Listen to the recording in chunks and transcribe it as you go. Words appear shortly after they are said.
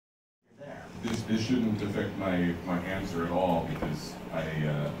this shouldn't affect my answer at all because I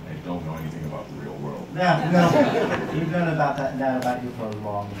don't know anything about the real world. Yeah, no, you've known about that about you for a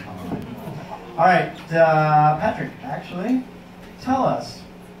long time. All right, Patrick, actually, tell us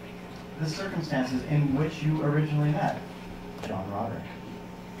the circumstances in which you originally met John Roderick.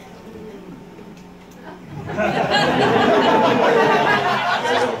 Is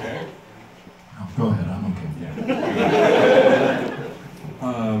this okay? Oh, go ahead, I'm okay. Yeah.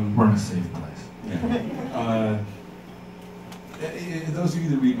 We're in a safe place. Yeah. Those of you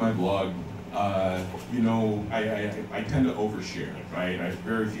that read my blog, you know I tend to overshare, right? I have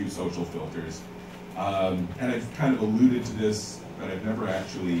very few social filters. And I've kind of alluded to this, but I've never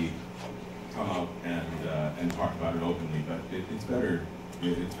actually come out and talked about it openly, but it's better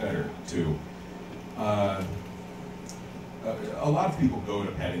to. A lot of people go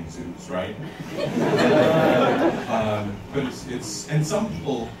to petting zoos, right? But and some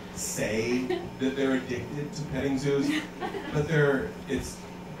people say that they're addicted to petting zoos, but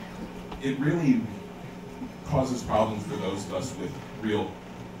it really causes problems for those of us with real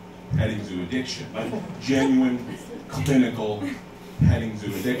petting zoo addiction, like genuine clinical petting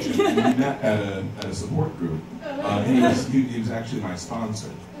zoo addiction. We met at a support group, and he was actually my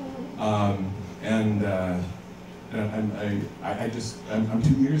sponsor. I'm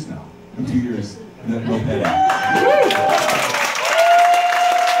 2 years now. I'm 2 years no petting.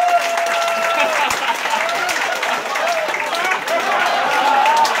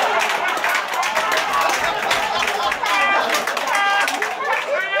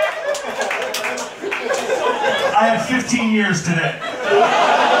 I have 15 years today.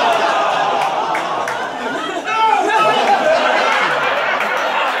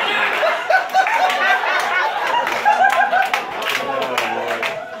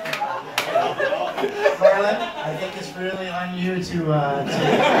 Merlin, I think it's really on you to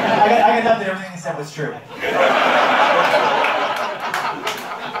I got nothing, everything he said was true.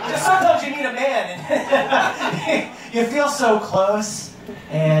 Just sometimes you need a man, and you feel so close,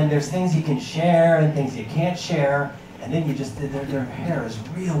 and there's things you can share and things you can't share, and then you just, their hair is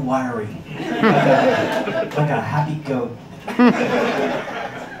real wiry, like a happy goat.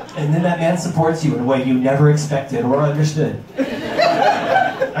 And then that man supports you in a way you never expected or understood.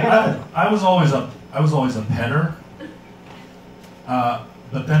 I was always a petter,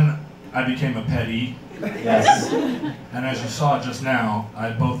 but then I became a petty. Yes. And as you saw just now,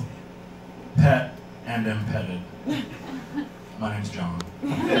 I both pet and am petted. My name's John.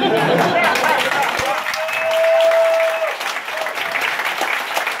 And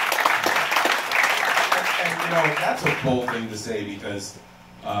you know, that's a bold thing to say because,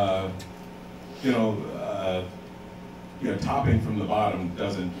 topping from the bottom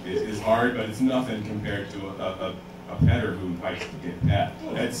is hard, but it's nothing compared to a petter who likes to get pet.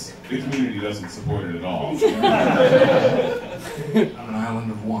 The community doesn't support it at all. I'm an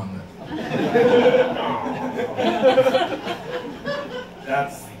island of one.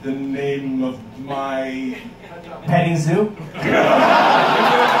 That's the name of my Petting zoo?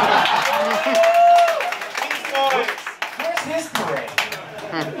 Where's his parade?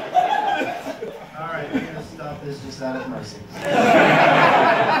 Alright, we're going to stop this just out of mercy.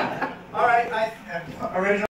 Alright, original.